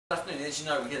Good afternoon. As you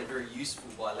know, we had a very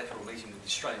useful bilateral meeting with the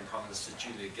Australian Prime Minister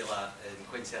Julia Gillard in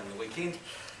Queenstown on the weekend.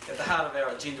 At the heart of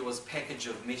our agenda was a package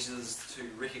of measures to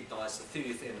recognise the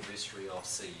 30th anniversary of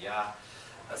CER.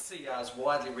 CER is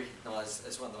widely recognised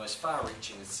as one of the most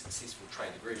far-reaching and successful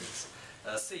trade agreements.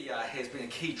 CER has been a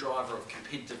key driver of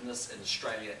competitiveness in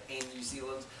Australia and New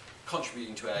Zealand,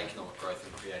 contributing to our economic growth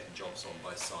and creating jobs on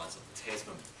both sides of the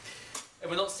Tasman. And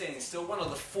we're not standing still. One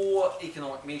of the 4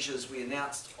 economic measures we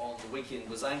announced on the weekend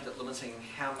was aimed at limiting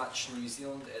how much New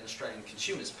Zealand and Australian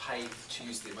consumers pay to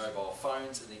use their mobile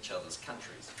phones in each other's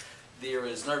countries. There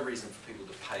is no reason for people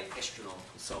to pay astronomical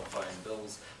cell phone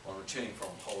bills on returning from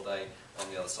holiday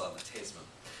on the other side of the Tasman.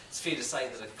 It's fair to say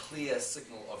that a clear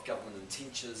signal of government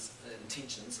intentions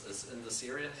is in this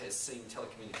area has seen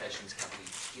telecommunications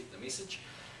companies get the message.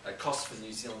 Costs for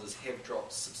New Zealanders have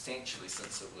dropped substantially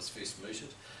since it was first mooted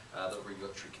that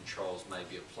regulatory controls may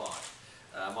be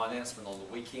applied. My announcement on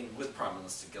the weekend with Prime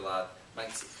Minister Gillard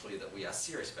makes it clear that we are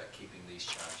serious about keeping these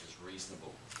charges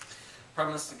reasonable. Prime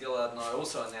Minister Gillard and I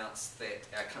also announced that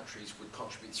our countries would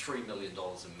contribute $3 million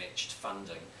in matched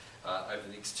funding over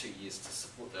the next 2 years to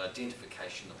support the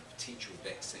identification of a potential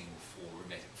vaccine for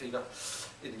rheumatic fever.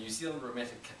 In New Zealand,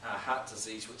 rheumatic heart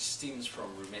disease, which stems from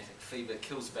rheumatic fever,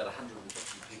 kills about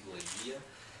 150 people a year,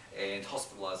 and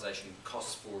hospitalisation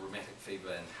costs for rheumatic fever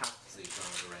and heart disease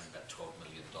run at around about $12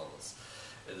 million.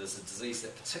 It is a disease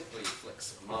that particularly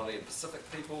afflicts Māori and Pacific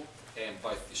people, and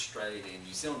both the Australian and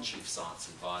New Zealand Chief Science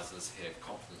Advisors have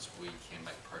confidence we can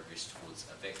make progress towards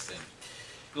a vaccine.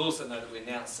 You'll also know that we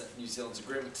announced that New Zealand's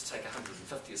agreement to take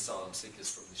 150 asylum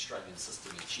seekers from the Australian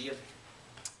system each year.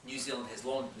 New Zealand has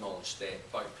long acknowledged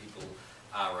that boat people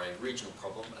are a regional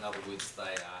problem. In other words, they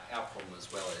are our problem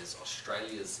as well as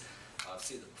Australia's. I've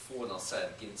said it before and I'll say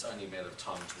it again, it's only a matter of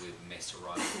time until we have mass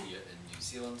arrival here in New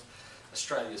Zealand.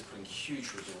 Australia is putting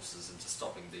huge resources into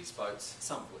stopping these boats,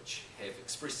 some of which have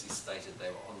expressly stated they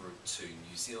were en route to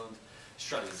New Zealand.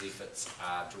 Australia's efforts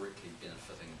are directly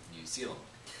benefiting New Zealand.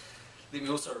 Let me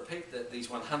also repeat that these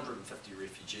 150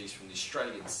 refugees from the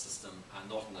Australian system are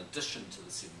not in addition to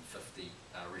the 750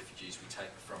 refugees we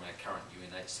take from our current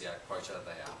UNHCR quota.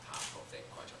 They are part of that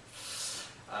quota.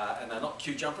 And they're not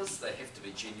queue jumpers. They have to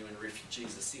be genuine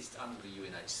refugees assessed under the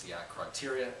UNHCR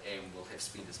criteria, and will have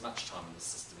spent as much time in the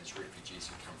system as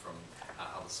refugees who come from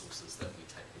other sources that we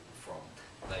take people from.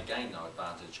 They gain no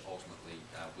advantage. Ultimately,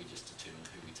 we just determine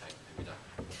who we take and who we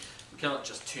don't. We cannot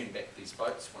just turn back these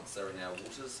boats once they're in our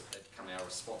waters. They become our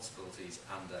responsibilities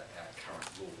under our current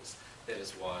laws. That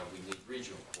is why we need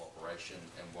regional cooperation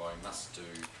and why we must do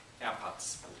our part to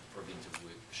support the preventive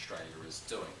work Australia is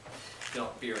doing. We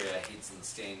cannot bury our heads in the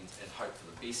sand and hope for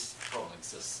the best. The problem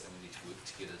exists and we need to work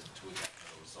together to work out how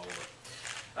to resolve it.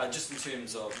 Just in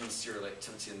terms of ministerial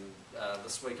activity,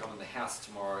 this week I'm in the House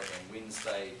tomorrow and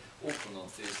Wednesday, Auckland on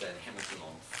Thursday and Hamilton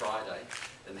on Friday.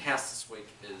 In the House this week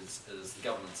is the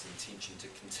government's intention to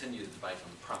continue the debate on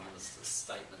the Prime Minister's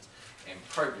statement and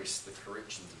progress the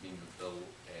Corrections Amendment Bill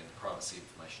and the Privacy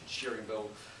Information Sharing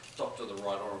Bill. Dr. the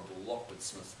Right Honourable Lockwood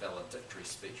Smith's valedictory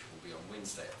speech will be on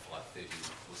Wednesday at 5:30, and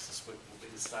of course this week will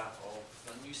be the start of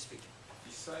a new speaker.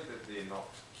 You say that they're not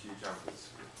queue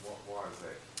jumpers. Why is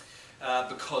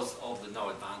that? Because of the no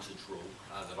advantage rule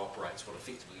that operates, what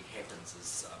effectively happens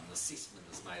is an assessment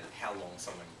is made of how long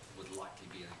someone would likely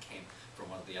be in a camp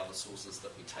from one of the other sources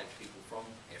that we take people from,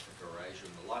 Africa or Asia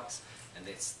and the likes, and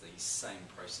that's the same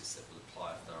process that would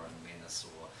apply if they're in Manus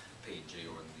or PNG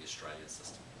or in the Australian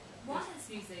system. Why is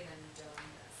New Zealand doing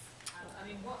this? I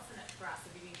mean, what's in it for us?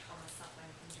 Have you been promised something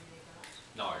from Julia Gillard?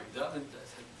 No,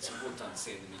 it's important to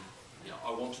understand. I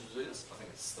wanted to do this. I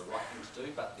think it's the right thing to do,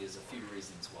 but there's a few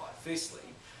reasons why. Firstly,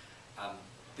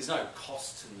 there's no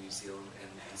cost to New Zealand, and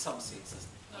in some sense there's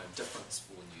no difference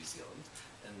for New Zealand,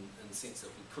 in the sense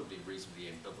that we could be reasonably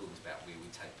ambivalent about where we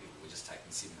take people. We're just taking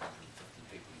 750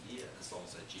 people a year, as long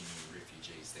as they're genuine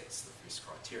refugees. That's the first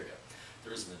criteria.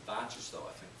 There is an advantage, though,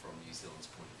 I think, from New Zealand's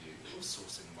point of view, of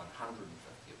sourcing 150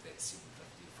 of that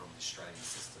 750 from the Australian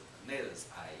system, and that is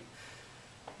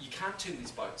you can't turn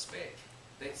these boats back.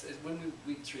 When we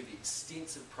went through the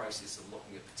extensive process of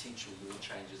looking at potential law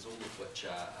changes, all of which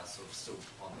are sort of still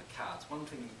on the cards, one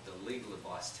thing the legal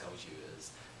advice tells you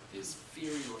is there's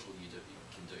very little you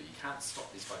can do. You can't stop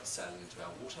these boats sailing into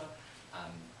our water.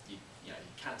 You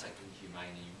can't take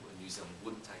inhumane, New Zealand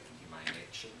wouldn't take inhumane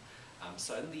action.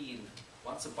 So in the end,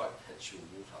 once a boat hits your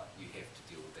water, you have to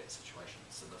deal with that situation.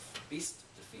 So the best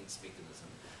defence mechanism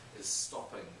is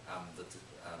stopping and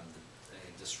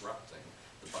disrupting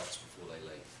the boats before they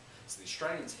leave. So the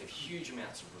Australians have huge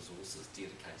amounts of resources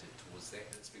dedicated towards that.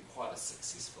 It's been quite a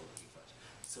successful effort.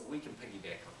 So we can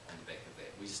piggyback on the back of that.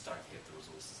 We just don't have the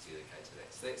resources dedicated to that.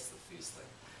 So that's the first thing.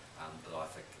 that I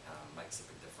think makes a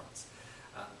big difference.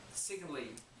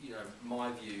 Secondly,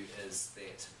 my view is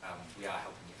that we are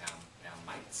helping our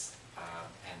mates,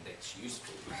 and that's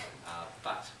useful,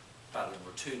 but in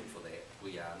return for that,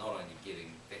 we are not only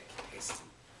getting that capacity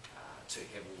to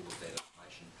have all of that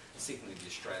information. Secondly, the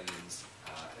Australians,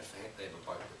 if they have a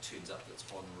boat that turns up that's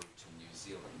en route to New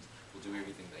Zealand, will do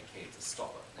everything they can to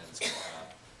stop it. And it's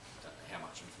quite how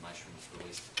much information was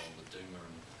released on the Duma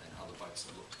and other boats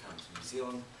that look to come to New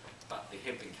Zealand. But there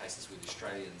have been cases where the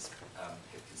Australians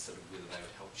have considered whether they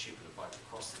would help shepherd a boat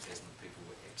across the Tasman. People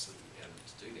were absolutely adamant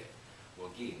to do that. Well,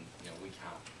 again, we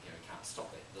can't stop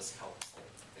that. This helps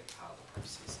that part of the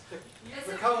process.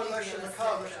 The coalition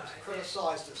has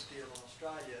criticised this deal in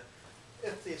Australia.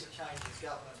 If there's a change in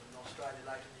government in Australia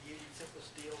later in the year, do you think this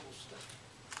deal will stick?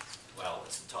 Well,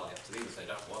 it's entirely up to them. If they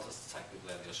don't want us to take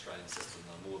people out of the Australian system,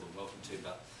 they're more than welcome to.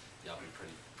 But I'll be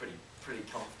pretty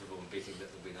comfortable in betting that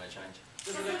there'll be no change.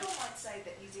 So people might say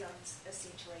that New Zealand's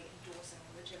essentially endorsing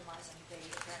and legitimising the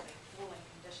apparently appalling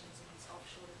conditions in these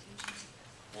offshore detention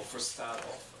centres. Well, for a start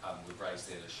off, we've raised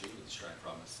that issue with the Australian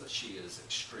Prime Minister. She is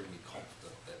extremely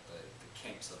confident that the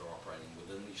camps that are operating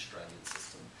within the Australian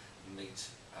system meet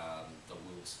the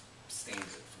world's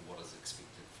standard for what is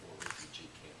expected for a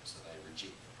refugee camp. So they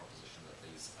reject the proposition that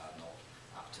these are not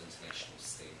up to international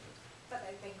standard. But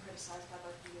they've been criticised by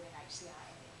both the UNHCR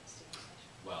and the Amnesty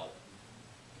International. Well,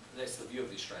 that's the view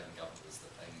of the Australian government, is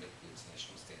that they meet the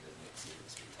international standard and that's their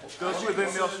expectation. Does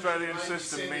within the Australian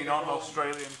system mean on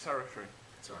Australian territory?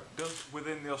 Sorry? Does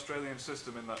within the Australian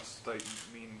system in that statement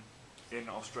mean in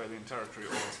Australian territory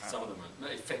or some of them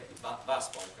are, in fact, the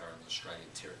vast bulk are in Australian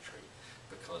territory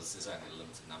because there's only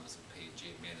limited numbers of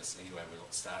PNG and Manus anyway. We're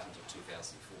not starting until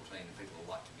 2014 and people will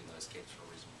like to be in those camps for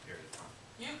a reasonable period of time.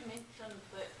 You've mentioned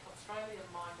that Australia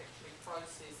might actually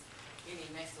process any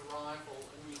mass arrival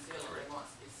in New Zealand. They might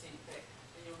be sent back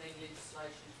and you'll need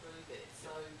legislation through that.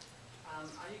 So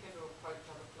are you going to approach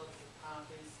other political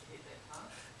parties to get that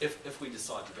passed? If we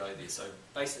decide to go there. So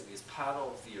basically as part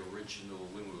of the original,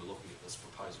 when we were looking at this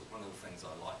proposal, one of the things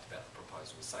I liked about the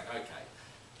proposal was saying, okay,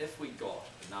 if we got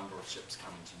a number of ships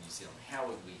coming to New Zealand, how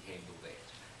would we handle that?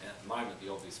 And at the moment,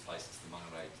 the obvious place is the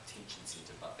Mangere Detention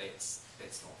Centre, but that's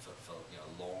not fit for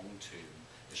long-term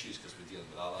issues because we're dealing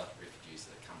with other refugees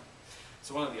that are coming.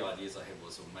 So one of the ideas I had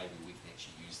was, well, maybe we can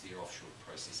actually use their offshore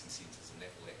processing centres and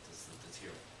that will act as the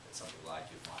deterrent that some people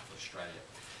argue might for Australia.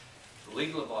 The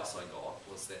legal advice I got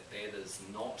was that that is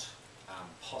not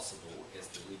possible as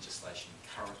the legislation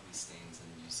currently stands in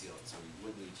New Zealand, so we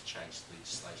would need to change the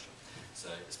legislation. So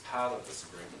as part of this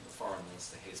agreement, the Foreign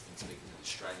Minister has been speaking to the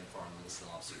Australian Foreign Minister,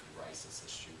 and I've certainly raised this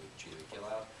issue with Julia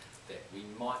Gillard, that we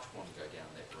might want to go down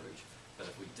that route,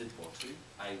 but if we did want to,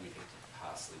 A, we'd have to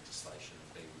pass legislation, and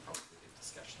B, we'd probably have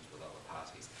discussions with other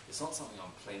parties. It's not something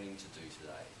I'm planning to do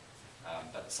today,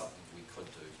 but it's something we could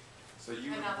do. So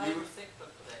you and are they receptive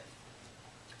for that?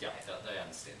 Yeah, they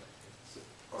understand that.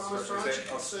 Prime Minister, aren't you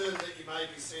concerned that you may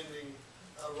be sending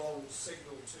a wrong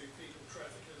signal to people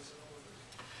traffickers and all of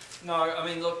this? No, I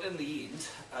mean, look, in the end,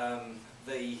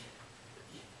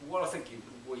 what I think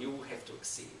what you all have to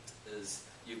accept is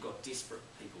you've got desperate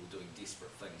people doing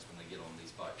desperate things when they get on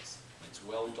these boats. I mean, it's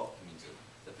well documented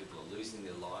that people are losing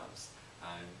their lives,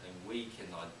 and we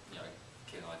can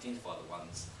identify the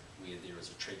ones where there is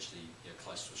a tragedy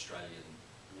close to Australian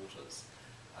waters.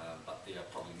 But there are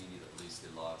probably many that lose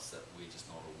their lives that we're just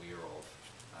not aware of,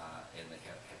 and they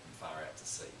happen far out to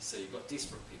sea. So you've got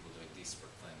desperate people doing desperate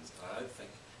things. And I don't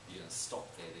think you're going to stop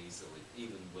that easily,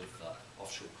 even with the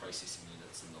offshore processing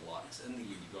units and the likes. In the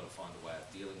end, you've got to find a way of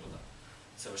dealing with it.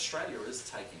 So Australia is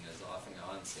taking, as I think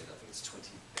I understand, I think it's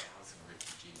 20,000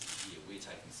 refugees a year. We're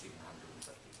taking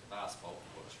 750. The vast bulk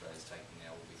of what Australia's taking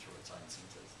now will be through its own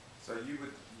centres. So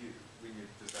when you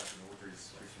just answered Audrey's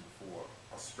question before,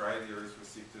 Australia is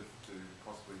receptive to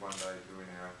possibly one day doing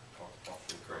our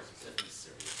offshore processing? If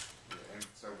necessary. Yeah, and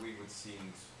so we would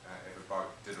send, if a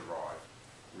boat did arrive,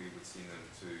 we would send them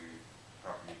to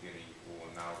Papua New Guinea or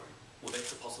Nauru. Well, that's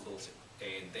a possibility,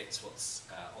 and that's what's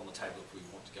on the table if we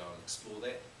want to go and explore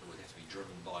that. It would have to be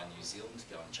driven by New Zealand to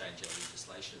go and change our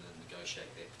legislation and negotiate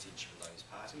that potential with those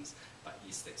parties, but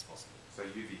yes, that's possible. So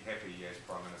you'd be happy as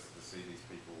Prime Minister to see these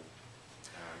people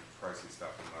processed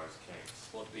up in those camps?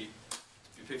 Well, to be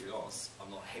perfectly honest,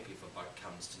 I'm not happy if a boat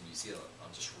comes to New Zealand.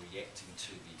 I'm just reacting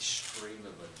to the stream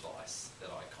of advice that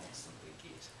I constantly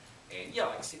get. And yeah,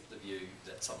 I accept the view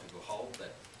that some people hold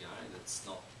that, it's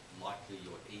not likely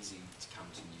or easy to come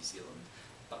to New Zealand,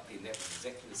 but then that was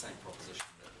exactly the same proposition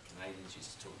that the Canadians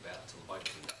used to talk about until the boat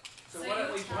turned up. So why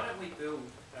don't we build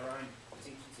our own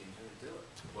detention centre and do it?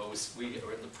 Well, we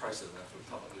are in the process, if we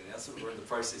publicly announce it, we're in the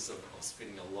process of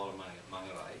spending a lot of money at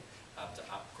Mangere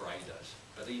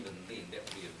even then, that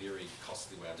would be a very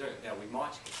costly way of doing it. Now, we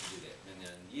might have to do that in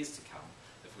years to come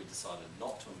if we decided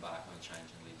not to embark on a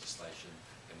change in legislation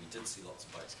and we did see lots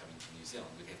of boats coming to New Zealand.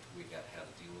 We'd have to work out how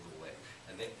to deal with all that.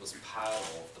 And that was part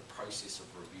of the process of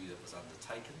review that was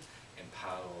undertaken and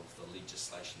part of the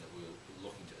legislation that we were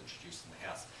looking to introduce in the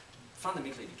House.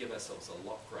 Fundamentally, to give ourselves a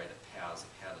lot greater powers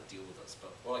of how to deal with this.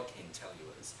 But what I can tell you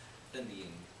is, in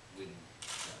the end, when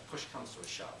push comes to a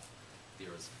shove,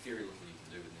 there is very little you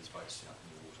can do when these boats out in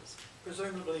the waters.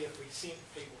 Presumably, if we sent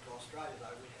people to Australia,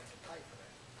 though, we'd have to pay for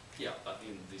that. Yeah, but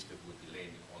then these people would be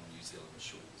landing on New Zealand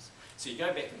shores. So you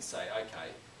go back and say, okay,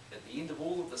 at the end of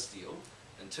all of this deal,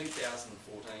 in 2014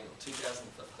 or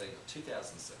 2015 or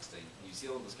 2016, New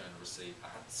Zealand is going to receive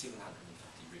 750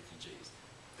 refugees.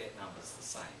 That number's the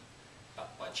same.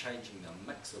 But by changing the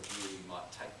mix of where we might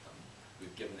take them,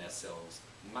 we've given ourselves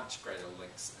much greater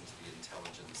links into the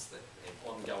intelligence that have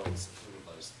ongoing support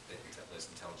of those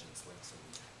intelligence links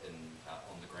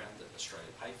on the ground that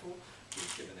Australia pay for.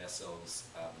 We've given ourselves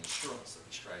an assurance that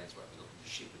the Australians won't be looking to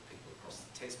shepherd people across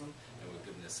the Tasman, and we've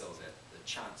given ourselves the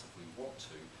chance, if we want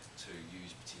to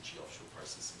use potentially offshore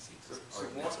processing centres.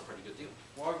 So That's a pretty good deal.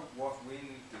 When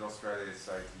did Australia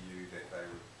say to you that they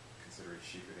were considering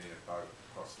shepherding a boat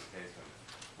across the Tasman?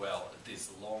 Well,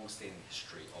 there's a long-standing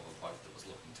history of a boat that was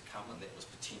looking to come, and that was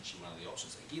potentially one of the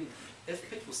options. Again, if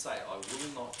people say, I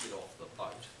will not get off the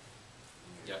boat,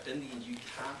 in the end, you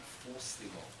can't force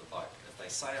them off the boat. If they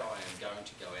say, I am going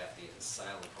to go out there and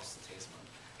sail across the Tasman,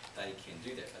 they can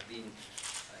do that. But then,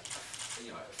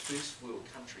 a first world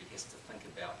country has to think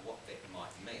about what that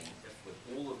might mean if with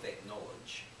all of that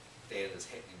knowledge, that is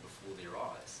happening before their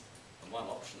eyes. And one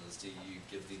option is, do you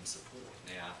give them support?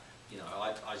 Now,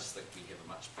 I just think we have a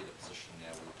much better position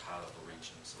now. We're part of a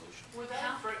regional solution. Were they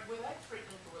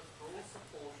threatening to withdraw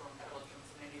support or intelligence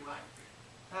in any way?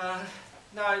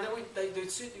 No, they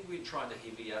certainly weren't trying to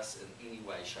heavy us in any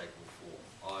way, shape or form.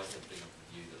 I have been of the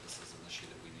view that this is an issue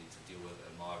that we need to deal with,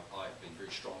 and I've been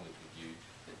very strongly of the view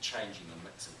that changing the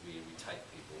mix of where we take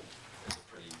people is a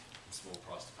pretty small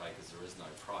price to pay, because there is no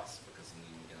price, because in the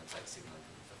end we're going to take 750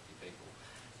 people.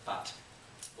 But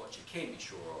what you can be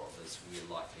sure of is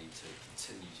we're likely to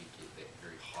continue to get that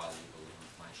very high level of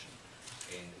information.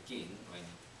 And again,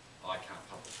 I can't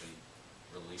publicly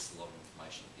release a lot of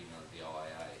information, even under the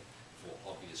OIA,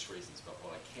 for obvious reasons, but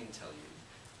what I can tell you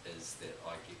is that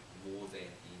I get more than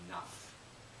enough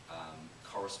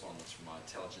correspondence from my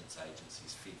intelligence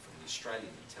agencies, fed from the Australian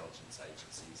intelligence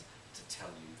agencies, to tell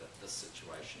you that this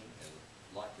situation and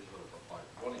the likelihood of a boat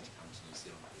wanting to come to New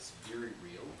Zealand is very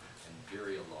real and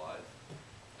very alive,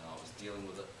 and I was dealing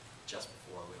with it just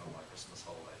before I went on my Christmas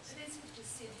holidays. But as you've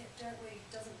just said,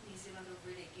 doesn't New Zealand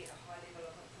already get a high level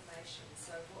of information?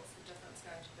 So what's the difference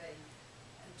going to be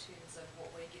in terms of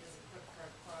what we get as a quid pro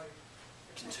quo?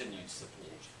 Continued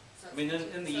support. So I mean,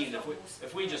 in the end,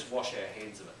 if we just wash our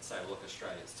hands of it and say, look,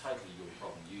 Australia, it's totally your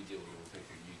problem, you deal with all the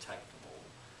people, you take them all,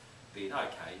 then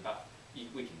okay, but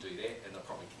we can do that, and they'll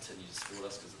probably continue to support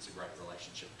us because it's a great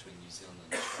relationship between New Zealand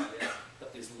and Australia.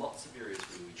 But there's lots of areas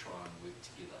where we try and work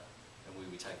together, and where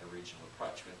we take a regional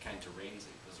approach. When it came to Ramsey,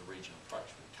 there's a regional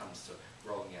approach. When it comes to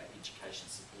rolling out education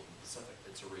support in the Pacific,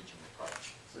 it's a regional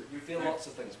approach. So There are lots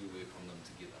of things we work on them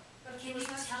together. But if there was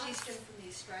no suggestion from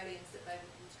the Australians that they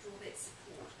would withdraw that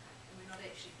support, and we're not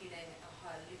actually getting a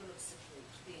high level of support,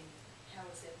 then how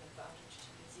is that an advantage to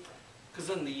New Zealand? Because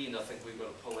in the end, I think we've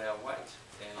got to pull our weight,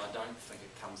 and I don't think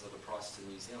it comes at a price to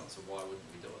New Zealand, so why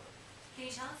wouldn't we do it? Can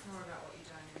you tell us more about what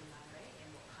you're doing in Murray and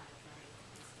what kind of money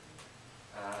is doing?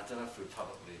 I don't know if we're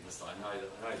publicly in this. I know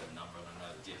the number, and I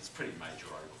know that it's pretty major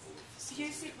overhaul.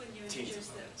 You said when you Tens of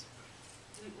introduced millions.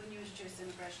 the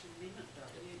Immigration Amendment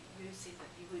Bill, you said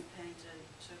that you weren't planning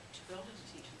to build a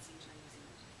detention centre in New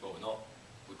Zealand. Well, we're not.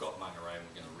 We've got Mangere, and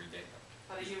we're going to revamp it.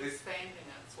 But are you expanding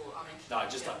it for, No,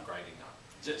 just upgrading it.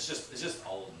 It's just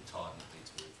old and tired and it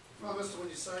needs work. Well, Mr, when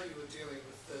you say you were dealing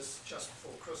with this just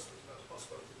before Christmas, about the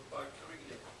possibility of a boat coming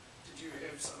here, did you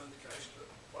have some indication that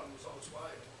one was on its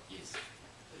way? Or Yes.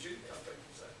 did you? How big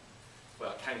was that?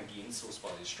 Well, it came again, sourced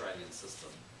by the Australian system,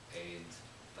 and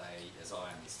they, as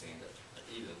I understand it,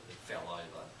 either it fell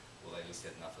over or they at least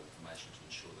had enough information to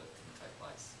ensure that it didn't take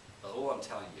place. But all I'm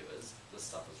telling you is this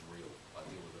stuff is real. I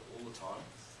deal with it all the time,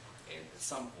 and at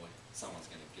some point someone's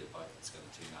going to get a boat that's going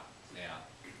to turn up. Now,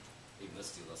 even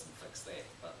this deal doesn't fix that,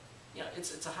 but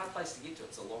it's a hard place to get to.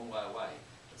 It's a long way away,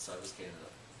 but so is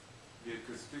Canada. Yeah,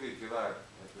 because Billy Gillard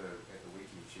at the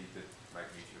weekend, she did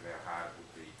make mention of how hard it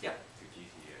would be to get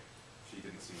here. She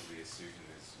didn't seem to be as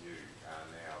certain as you are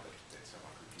now that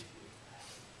someone could get here.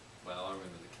 Well, I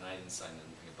remember the Canadians saying they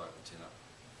didn't think a boat would turn up.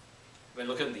 I mean,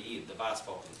 look, in the end, the vast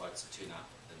bulk of the boats that turn up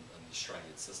in the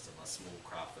Australian system a small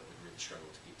craft that would really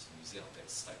struggle to get to New Zealand.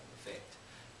 That's a statement of fact.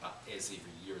 But as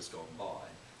every year has gone by,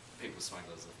 people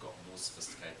smugglers have got more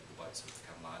sophisticated, the boats have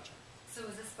become larger. So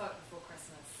was this boat before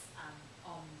Christmas en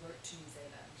route to New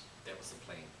Zealand? That was the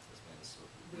plan.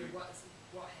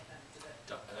 What happened? Did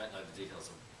it? I don't know the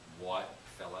details of why it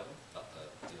fell over, but the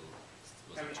deal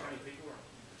was How many people were on?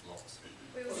 lots.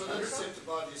 Where Was was it it from? intercepted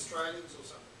by the Australians or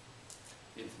something?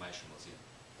 The information was in.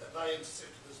 That they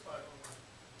intercepted this boat on the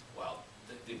Well,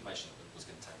 the information that was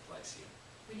going to take place here.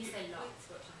 When you say lots,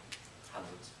 what do you mean?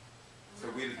 Hundreds. So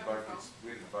where did the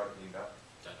boat end up?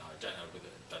 Don't know whether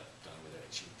it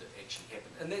actually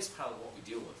happened. And that's part of what we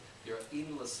deal with. There are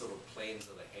endless sort of plans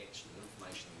that are hatched and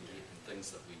information that we get and things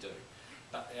that we do.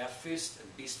 But our first and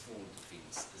best form of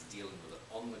defence is dealing with it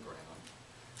on the ground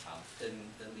in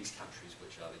these countries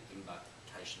which are the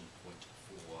embarkation point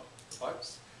for the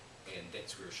boats. And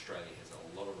that's where Australia has a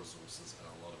lot of resources and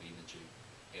a lot of energy.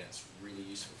 And it's really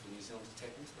useful for New Zealand to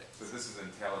tap into that. So this is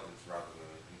intelligence rather than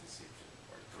interception.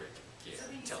 Correct. Yeah.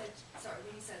 So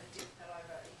when you say the dip fell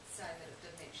over, it's saying that it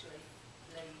didn't actually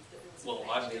leave, that there was. Well,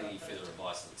 I have any further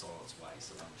advice that it's on its way,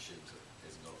 so I'm assuming it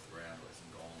hasn't got off the ground or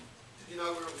hasn't gone. Did you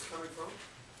know where it was coming from?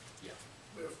 Yeah,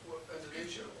 Where,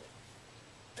 Indonesia or?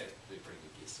 that'd be a pretty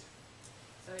good guess.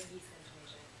 So yes,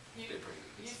 Indonesia. They're pretty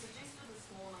good You guess. suggested this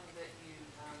morning that you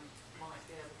might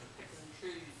be able to pick and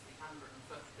choose the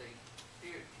 150. Do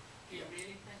you Yeah.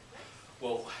 really think that?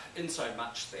 Well, in so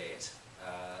much that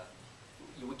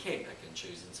we can pick and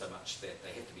choose in so much that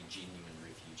they have to be genuine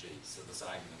refugees. So this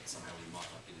argument that somehow we might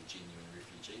not get a genuine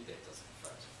refugee, that doesn't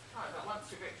fit. No, but once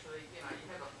you've actually, you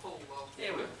have a pool of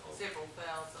Yeah, we have a pool. several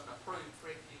thousand approved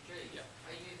refugees, Yeah.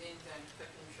 are you then going to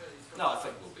pick and choose? No, I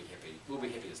think we'll be happy. We'll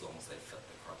be happy as long as they fit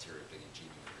the criteria of being a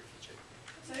genuine refugee.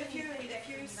 So if you United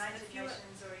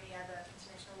Nations or any other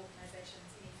international organisations,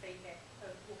 any feedback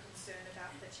or concern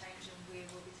about the change in where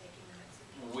we'll be taking the mix of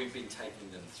people? We've been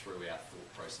taking them through our thought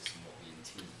process and what we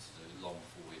intended to do long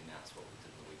before we announced what we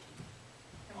did in the weekend.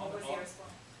 And what was their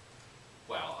response?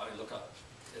 Well, I mean, look,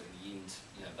 in the end,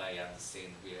 they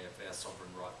understand we have our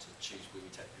sovereign right to choose where we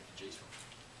take refugees from.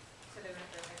 So they weren't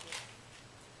very happy.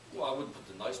 Well, I wouldn't put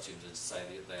it in those terms and say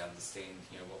that they understand,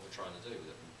 what we're trying to do,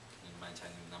 that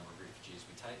maintaining the number of refugees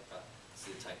we take, but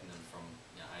instead of taking them from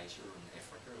Asia and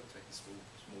Africa, we'll take a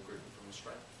small group from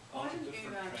Australia. Why On a didn't you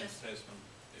different just- trans-Tasman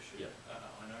issue, Yeah.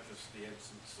 I noticed the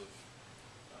absence of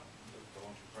the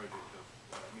voluntary project of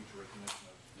mutual recognition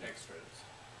of tax credits.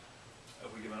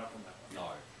 Have we given up on that one? No.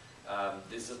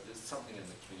 There's something in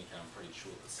the communique, I'm pretty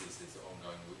sure, that says there's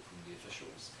ongoing work from the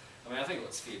officials. I mean, I think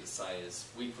what's fair to say is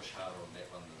we push harder on that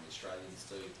one than the Australians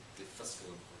do. The fiscal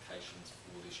implications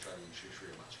for the Australian Treasury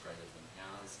are much greater than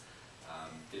ours.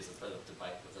 There's a bit of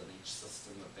debate within each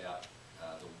system about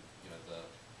the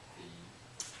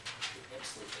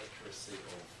absolute accuracy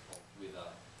of whether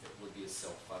it would be a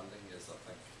self-funding, as I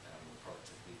think the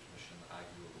Productivity Commission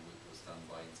argue all the work was done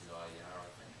by NZIER, I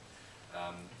think.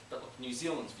 But look, New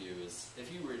Zealand's view is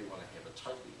if you really want to have a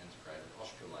totally integrated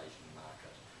Australasian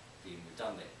market, then we've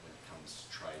done that when it comes to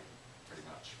trade pretty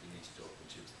much. We need to do it in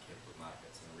terms of capital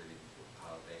markets, and a really important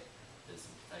part of that is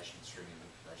streaming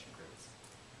imputation credits.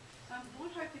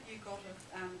 What hope have you got of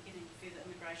getting further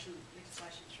immigration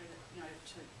legislation through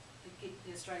to get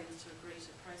the Australians to agree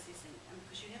to processing?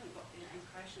 Because you haven't got the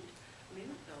immigration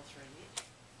amendment bill through yet.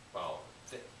 Well,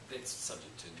 that's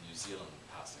subject to New Zealand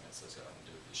passing it, so it's got nothing to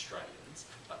do with the Australians.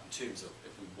 But in terms of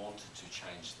if we wanted to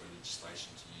change the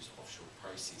legislation to use offshore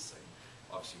processing,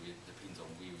 obviously it depends on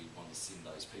where we want to send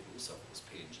those people. So if it was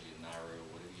PNG and Nauru or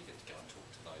whatever, you get to go and talk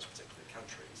to those particular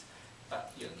countries.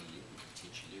 But in the end, we could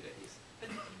potentially do that, yes. But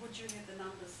would you have the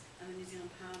numbers in the New Zealand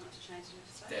Parliament to change the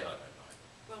legislation? That I don't know.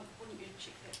 Well, wouldn't you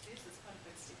check that first? It's quite a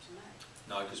big step to make.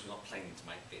 No, because we're not planning to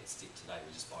make that step today.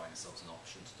 We're just buying ourselves an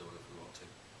option to do it if we want to.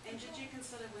 And did you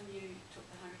consider when you took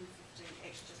the 150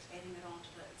 actually just adding it on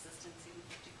to the existing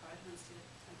 750 quota instead of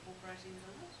incorporating it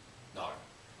in it? No,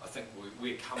 I think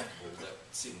we're comfortable that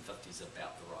 750 is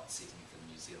about the right setting for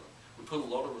New Zealand. We put a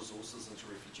lot of resources into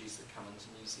refugees that come into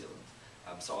New Zealand,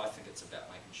 so I think it's about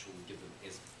making sure we give them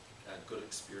as good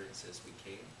experience as we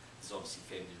can. There's obviously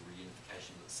family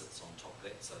reunification that sits on top of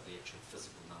that, so the actual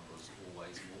physical number is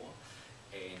always more,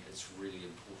 and it's really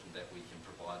important that we can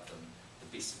provide them the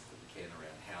best support we can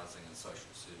around housing and social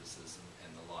services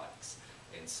and the likes.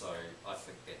 And so I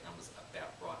think that number's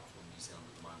about right for New Zealand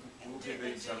at the moment. And Will do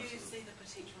there be some you sort of- see the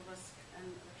potential risk and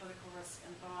the political risk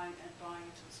in buying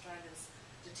into Australia's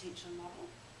detention model?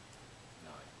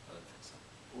 No, I don't think so.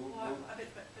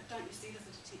 But don't you see it as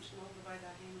a detention model the way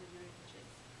they're handling the refugees?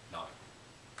 No.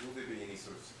 Will there be any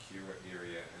sort of secure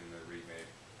area in the remap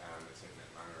that's happening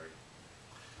at Mangere?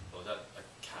 Well, I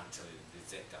can't tell you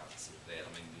that.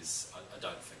 I mean, I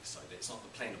don't think so. That's not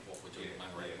the plan of what we're doing at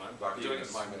Mangere at the moment. Like What we're doing even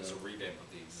at the moment is a small- revamp of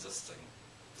the existing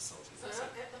facility. So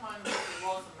at the moment, if there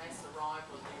was a mass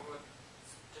arrival, you would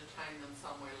detain them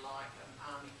somewhere like an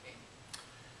army camp.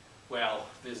 Well,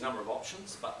 there's a number of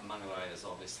options, but Mangere is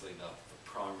obviously the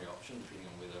primary option, depending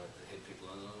on whether it had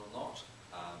people in it or not.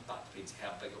 But depends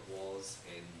how big it was,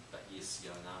 but yes,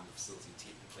 an army facility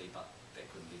technically, but that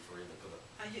couldn't be forever, could it?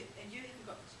 And you haven't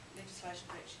got legislation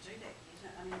to actually do that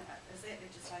yet. I mean, is that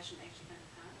legislation actually going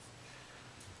to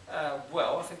pass?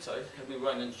 Well, I think so. We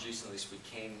won't introduce unless we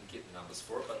can get the numbers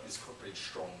for it, but there's quite a pretty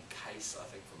strong case, I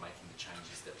think, for making the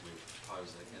changes that we're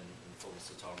proposing, and in the fullness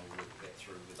of time we'll work that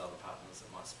through with other partners that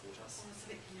might support us. Well, it's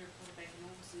selecting your report back in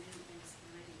August and hasn't been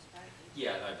a meeting today.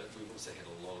 Yeah, no, but we've also had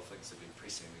a lot of things that have been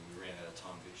pressing. I mean, we ran out of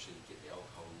time virtually to get the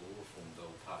alcohol law reform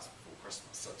bill passed before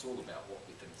Christmas, so it's all about what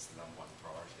we think is the number one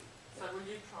priority. So will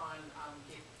you try and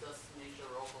get this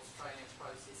measure of Australian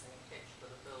processing attached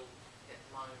to the bill at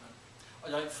the moment? I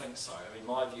don't think so. I mean,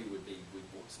 my view would be we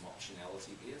brought some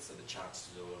optionality there, so the chance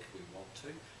to do it if we want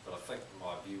to. But I think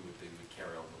my view would be we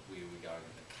carry on with where we're going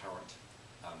in the current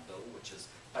bill, which is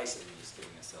basically just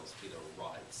giving ourselves better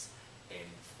rights and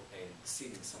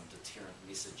sending some deterrent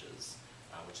messages,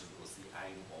 which was the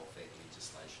aim of that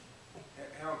legislation.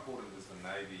 How important is the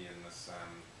Navy in this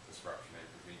disruption and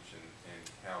prevention, and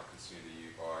how concerned are you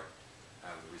by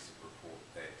the recent report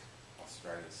that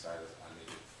Australian sailors are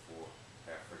needed for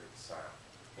our frigate sail?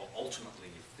 Well,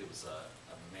 ultimately, if there was a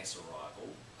mass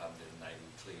arrival, then the Navy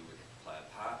clearly would have to play a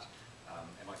part.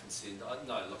 Am I concerned?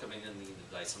 No, look, I mean, in the end of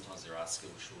the day, sometimes there are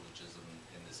skill shortages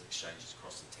and there's exchanges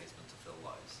across the Tasman to fill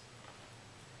those.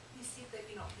 You said that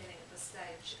you're not planning at this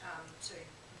stage to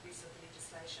progress with the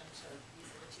legislation to use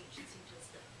the detention centres,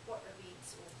 but what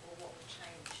events or what would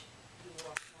change your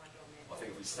mind on that? I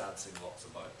think if we start seeing lots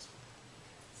of boats.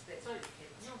 So that's So what you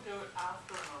can- you'll do it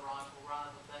after an arrival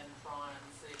rather than try and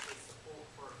see if there's support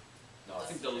for it? No, I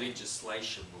think the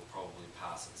legislation will probably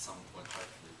pass at some point,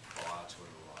 hopefully prior to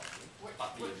an arrival. Which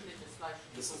legislation?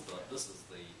 This is the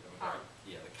Current.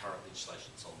 the current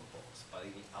legislation that's on the books. But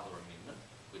any other amendment,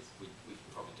 we can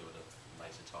probably do it at a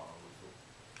later time. I would have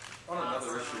thought. On another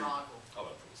After an issue, arrival. I would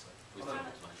have thought so. We've On got a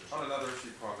major issue. on another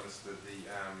issue, Prime Minister, the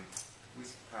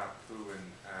West Papuan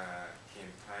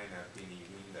campaigner Benny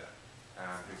Wenda,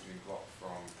 who's been blocked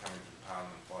from coming to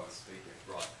Parliament by the Speaker.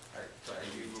 Right. So, Are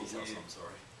you details, aware- I'm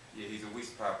sorry. Yeah, he's a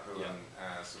West Papuan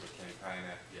sort of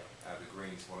campaigner. Yeah. The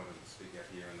Greens wanted him to speak out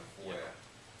here in the foyer.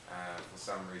 For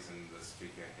some reason, the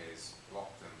Speaker has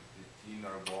blocked him. Do you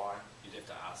know why? You'd have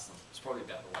to ask them. It's probably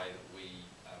about the way that we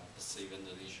perceive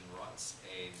Indonesian rights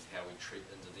and how we treat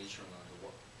Indonesia and under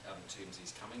what terms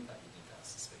he's coming, but you need to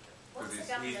ask the Speaker. What's the Because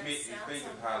government's he's stance been to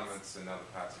on parliaments in other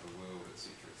parts of the world, etc.,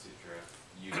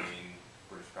 UN,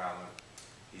 British Parliament.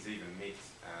 He's even met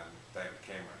David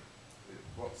Cameron.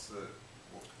 What's the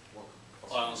what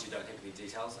could I honestly don't have any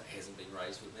details. It hasn't been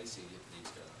raised with me, so you need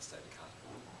to go to the State of Carter.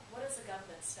 What is the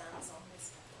government's stance on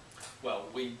this? Well,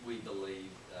 we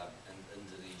believe in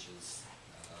Indonesia's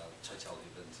totality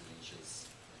of Indonesia's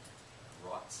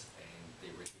rights and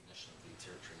their recognition of their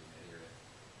territory in that area.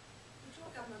 Would your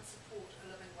government support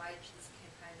a living wage, this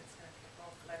campaign that's going to kick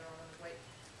off later on in the week,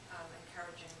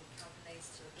 encouraging companies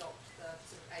to adopt the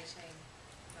sort of $18,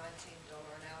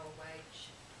 $19 an hour wage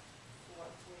for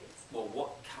employees? Well,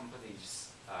 what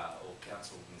companies or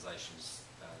council organisations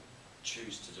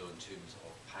choose to do in terms of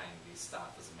paying their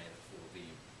staff is a matter for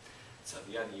them. So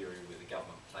the only area where the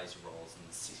government plays a role is in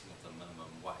the setting of the minimum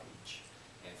wage.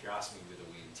 And if you're asking me whether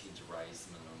we intend to raise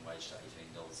the minimum wage to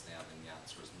 $18 now, then the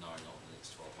answer is no, not in the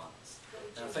next 12 months.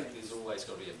 And I think there's always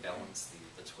got to be a balance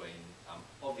there between,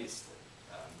 obviously,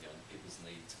 people's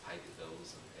need to pay their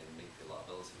bills and meet their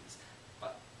liabilities,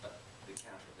 but the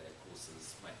counter of that, of course,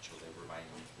 is make sure they remain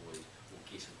employed or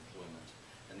get employment.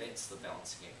 And that's the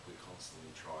balancing act we're constantly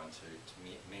trying to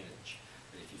manage.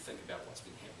 And if you think about what's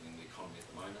been happening in the economy at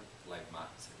the moment, labour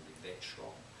markets haven't been that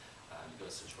strong. You've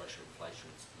got a situation where inflation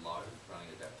is low,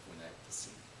 running at about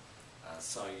 0.8%.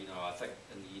 So, I think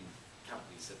in the end,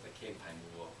 companies, if they can pay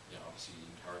more, obviously you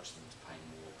encourage them to pay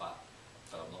more, but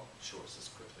I'm not sure it's as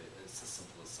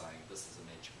simple as saying this is a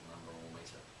magical number and we'll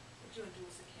meet it. Would you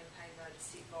endorse a campaign though to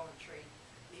set voluntary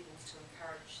levels to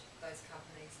encourage those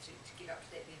companies to get up to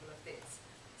that level if that's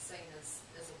seen as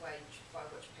a wage by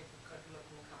which people could live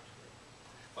more comfortably?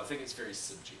 I think it's very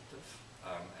subjective,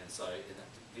 and it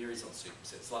varies on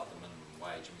circumstances. Like the minimum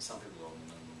wage. I mean, some people on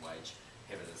the minimum wage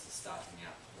have it as a starting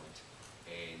out point,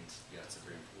 and it's a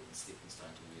very important stepping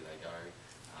stone to where they go.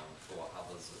 For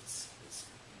others, it's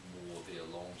more their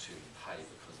long-term pay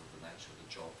because of the nature of the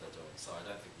job they're doing. So I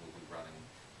don't think we'll be running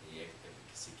the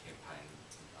advocacy campaign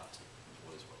up to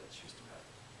employers what they choose to pay.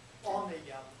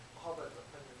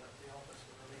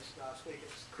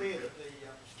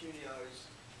 studios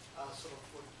sort of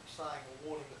were saying or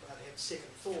warning that they'd had second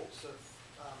thoughts if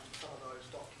some of those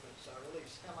documents are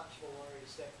released. How much of a worry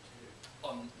is that to you?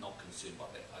 I'm not concerned by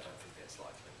that. I don't think that's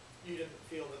likely. You didn't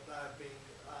feel that they've been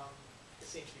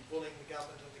essentially bullying the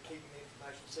government into keeping the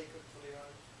information secret for their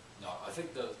own? No, I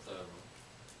think the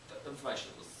information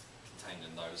that was contained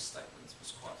in those statements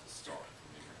was quite historic.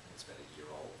 From memory. I think it's about a year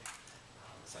old.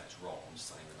 I'm saying it's wrong. I'm just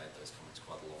saying they made those comments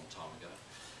quite a long time ago.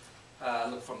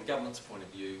 Look, from the government's point of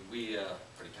view, we are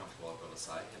pretty comfortable, I've got to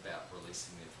say, about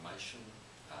releasing the information.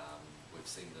 We've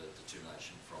seen the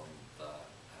determination from the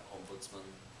Ombudsman.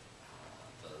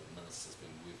 The Minister's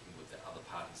been working with the other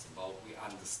parties involved. We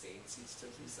understand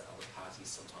sensitivities that other parties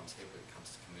sometimes have when it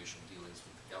comes to commercial dealings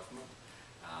with the government,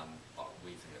 but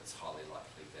we think it's highly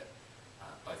likely that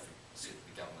both certainly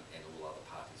the government and all other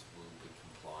parties will be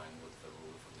complying with the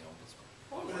rule from the Ombudsman.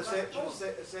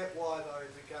 Is that why, though,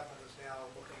 the government is now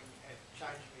looking at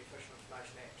changing the Official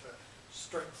Information Act to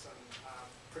strengthen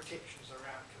protections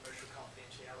around commercial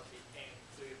confidentiality and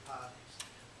third parties?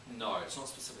 No, it's not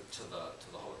specific to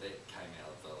the whole. That came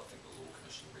out of the, I think, the Law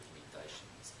Commission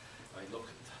recommendations. I mean, look,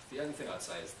 the only thing I'd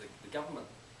say is the government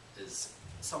is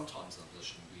sometimes in a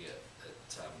position where it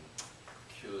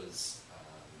procures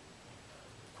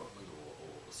equipment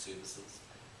or services,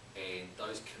 and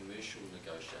those commercial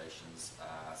negotiations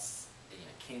are,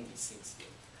 can be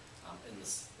sensitive in the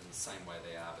same way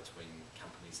they are between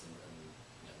companies in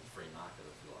the free market,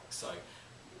 if you like. So,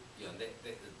 in that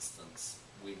instance,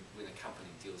 when a company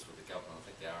deals with the government, I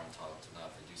think they are entitled to know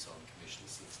if they do so on a commercially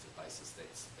sensitive basis, that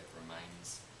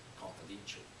remains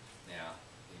confidential. Now,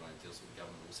 anyone who deals with the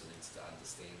government also needs to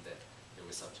understand that we're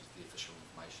subject to the Official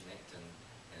Information Act, and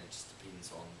it just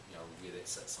depends on where that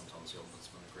sits. Sometimes the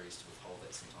Ombudsman agrees to withhold that,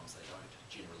 sometimes they don't.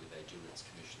 Generally they do, it's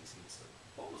commercially sensitive.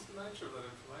 What was the nature of that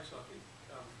information? I think,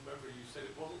 remember you said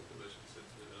it wasn't commercially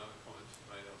sensitive in other comments you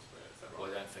made elsewhere, is that right?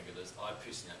 Well, I don't think it is. I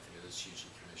personally don't think it is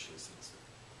hugely commercially sensitive.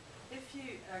 If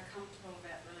you are comfortable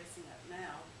about releasing it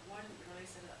now, why didn't you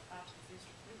release it after the first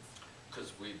release? Because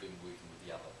we've been working with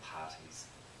the other parties.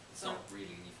 It's So- not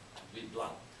really any, to be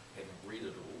blunt, having read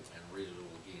it all and read it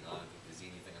all again, I don't think there's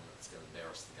anything in it that's going to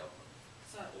embarrass the government.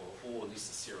 So, Or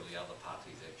necessarily other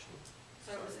parties, actually.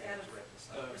 so it was out of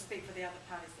respect for the other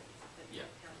parties that you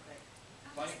Yeah. held back?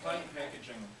 Plain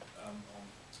packaging on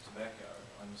tobacco,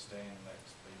 I understand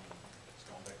it's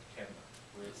gone back to Cabinet.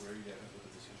 Where are you at with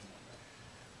the decision on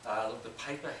that? Look, the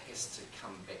paper has to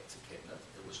come back to Cabinet.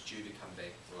 It was due to come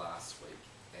back last week,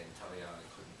 and Tariana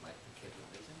couldn't make the Cabinet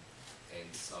meeting.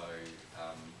 And so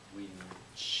when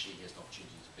she has an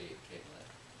opportunity to be at Cabinet,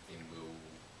 then we'll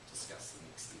discuss the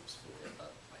next steps for her.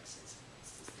 That makes sense.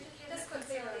 Just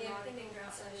quickly on the impending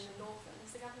drought in the Northland,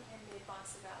 has the government had any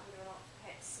advice about whether or not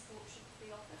perhaps support should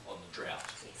be offered? On the drought?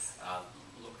 Yes.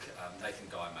 Look,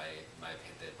 Nathan Guy may have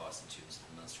had that advice in terms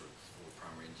of the Minister for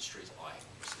Primary Industries. I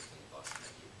haven't received any advice on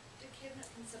that yet. Did Cabinet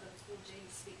consider 4G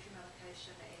spectrum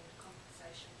allocation and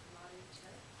compensation for Māori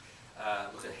today?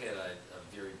 Look, I had a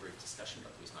very brief discussion,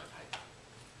 but there was no paper.